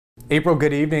April,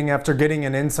 good evening. After getting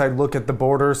an inside look at the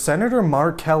border, Senator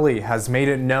Mark Kelly has made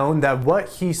it known that what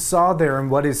he saw there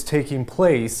and what is taking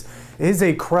place is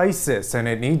a crisis and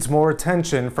it needs more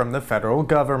attention from the federal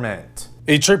government.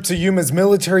 A trip to Yuma's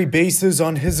military base is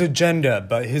on his agenda,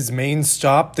 but his main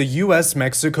stop, the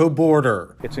U.S.-Mexico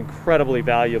border. It's incredibly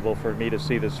valuable for me to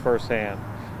see this firsthand,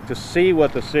 to see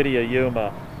what the city of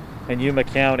Yuma and Yuma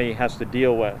County has to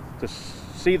deal with, to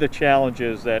see the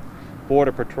challenges that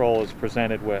Border Patrol is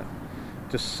presented with,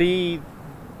 to see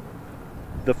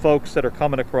the folks that are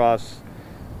coming across,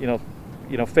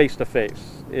 face to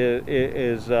face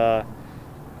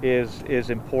is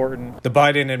important. The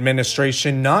Biden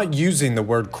administration not using the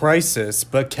word crisis,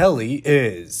 but Kelly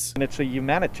is. And it's a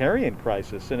humanitarian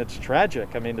crisis, and it's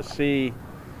tragic. I mean, to see,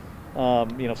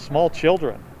 small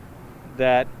children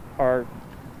that are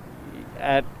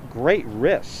at great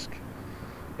risk,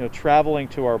 traveling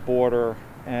to our border,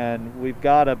 and we've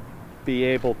got to be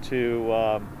able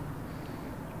to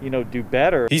do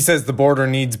better. He says the border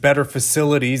needs better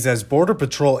facilities as Border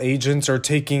Patrol agents are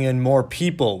taking in more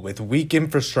people with weak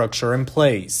infrastructure in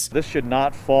place. This should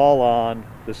not fall on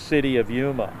the city of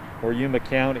Yuma or Yuma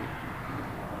County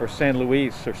or San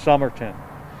Luis or Somerton,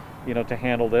 to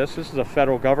handle this. This is a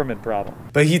federal government problem.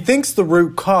 But he thinks the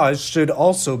root cause should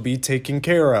also be taken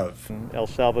care of. El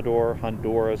Salvador,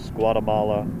 Honduras,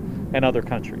 Guatemala, and other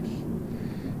countries.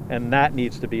 And that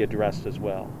needs to be addressed as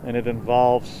well. And it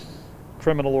involves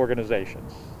criminal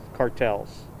organizations,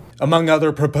 cartels. Among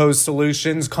other proposed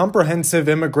solutions, comprehensive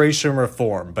immigration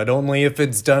reform, but only if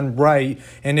it's done right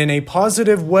and in a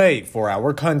positive way for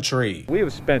our country. We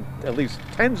have spent at least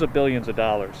tens of billions of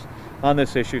dollars on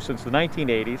this issue since the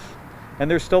 1980s,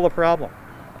 and there's still a problem.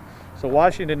 So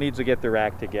Washington needs to get their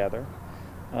act together.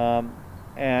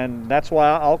 And that's why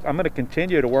I'm going to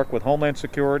continue to work with Homeland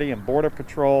Security and Border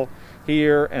Patrol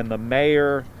here and the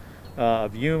mayor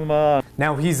of Yuma.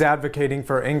 Now he's advocating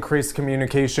for increased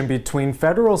communication between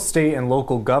federal, state, and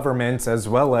local governments as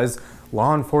well as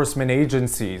law enforcement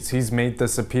agencies. He's made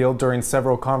this appeal during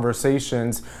several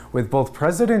conversations with both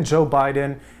President Joe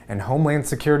Biden and Homeland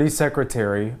Security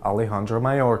Secretary Alejandro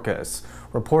Mayorkas.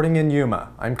 Reporting in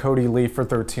Yuma, I'm Cody Lee for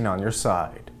 13 on Your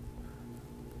Side.